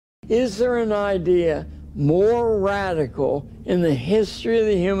Is there an idea more radical in the history of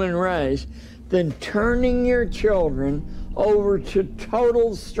the human race than turning your children over to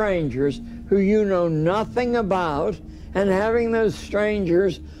total strangers who you know nothing about, and having those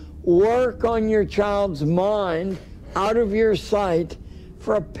strangers work on your child's mind out of your sight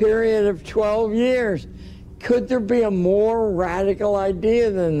for a period of 12 years? Could there be a more radical idea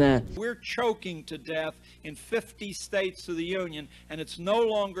than that? We're choking to death in 50 states of the Union, and it's no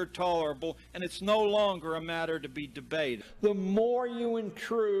longer tolerable, and it's no longer a matter to be debated. The more you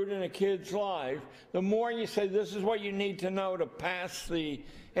intrude in a kid's life, the more you say this is what you need to know to pass the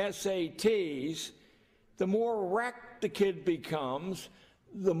SATs, the more wrecked the kid becomes,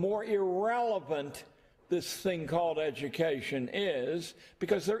 the more irrelevant this thing called education is,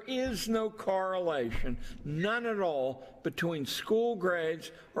 because there is no correlation, none at all, between school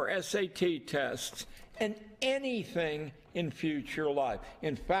grades or SAT tests and anything in future life.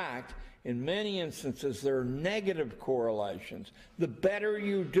 In fact, in many instances, there are negative correlations. The better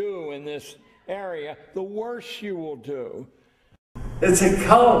you do in this area, the worse you will do. It's a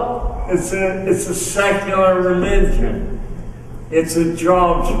cult. It's a secular religion. It's a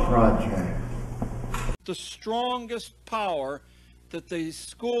jobs project. The strongest power that the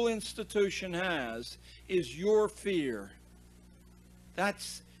school institution has is your fear.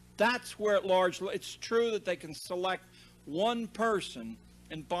 That's where it largely, it's true that they can select one person,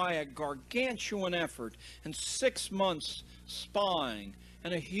 and by a gargantuan effort and 6 months spying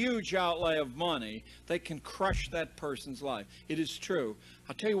and a huge outlay of money, they can crush that person's life. It is true.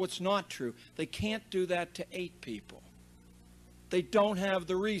 I'll tell you what's not true. They can't do that to 8 people. They don't have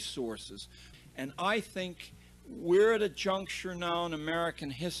the resources. And I think we're at a juncture now in American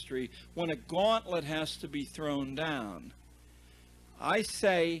history when a gauntlet has to be thrown down. I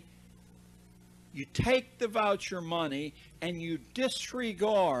say you take the voucher money and you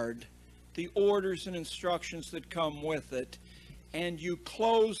disregard the orders and instructions that come with it, and you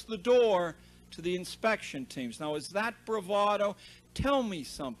close the door to the inspection teams. Now, is that bravado? Tell me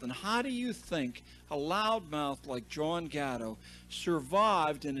something. How do you think a loudmouth like John Gatto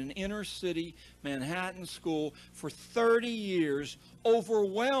survived in an inner city Manhattan school for 30 years,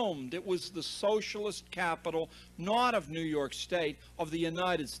 overwhelmed? It was the socialist capital, not of New York State, of the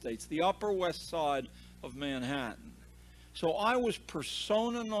United States, the Upper West Side of Manhattan. So I was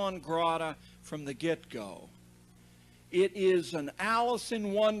persona non grata from the get-go. It is an Alice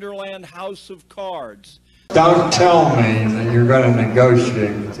in Wonderland house of cards. Don't tell me that you're going to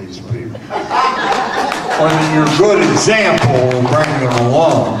negotiate with these people. Or that your good example will bring them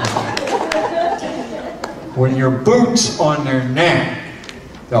along. When your boot's on their neck,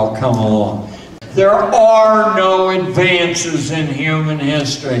 they'll come along. There are no advances in human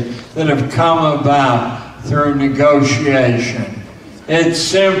history that have come about through negotiation. It's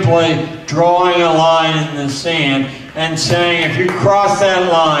simply drawing a line in the sand and saying, if you cross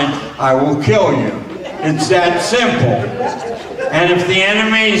that line, I will kill you. It's that simple. And if the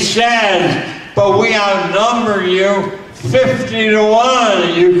enemy says, but we outnumber you 50 to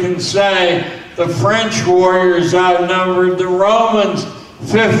 1, you can say, the French warriors outnumbered the Romans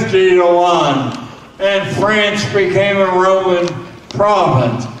 50 to 1. And France became a Roman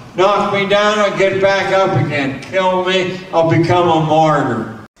province. Knock me down, I'll get back up again. Kill me, I'll become a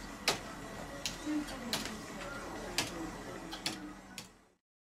martyr.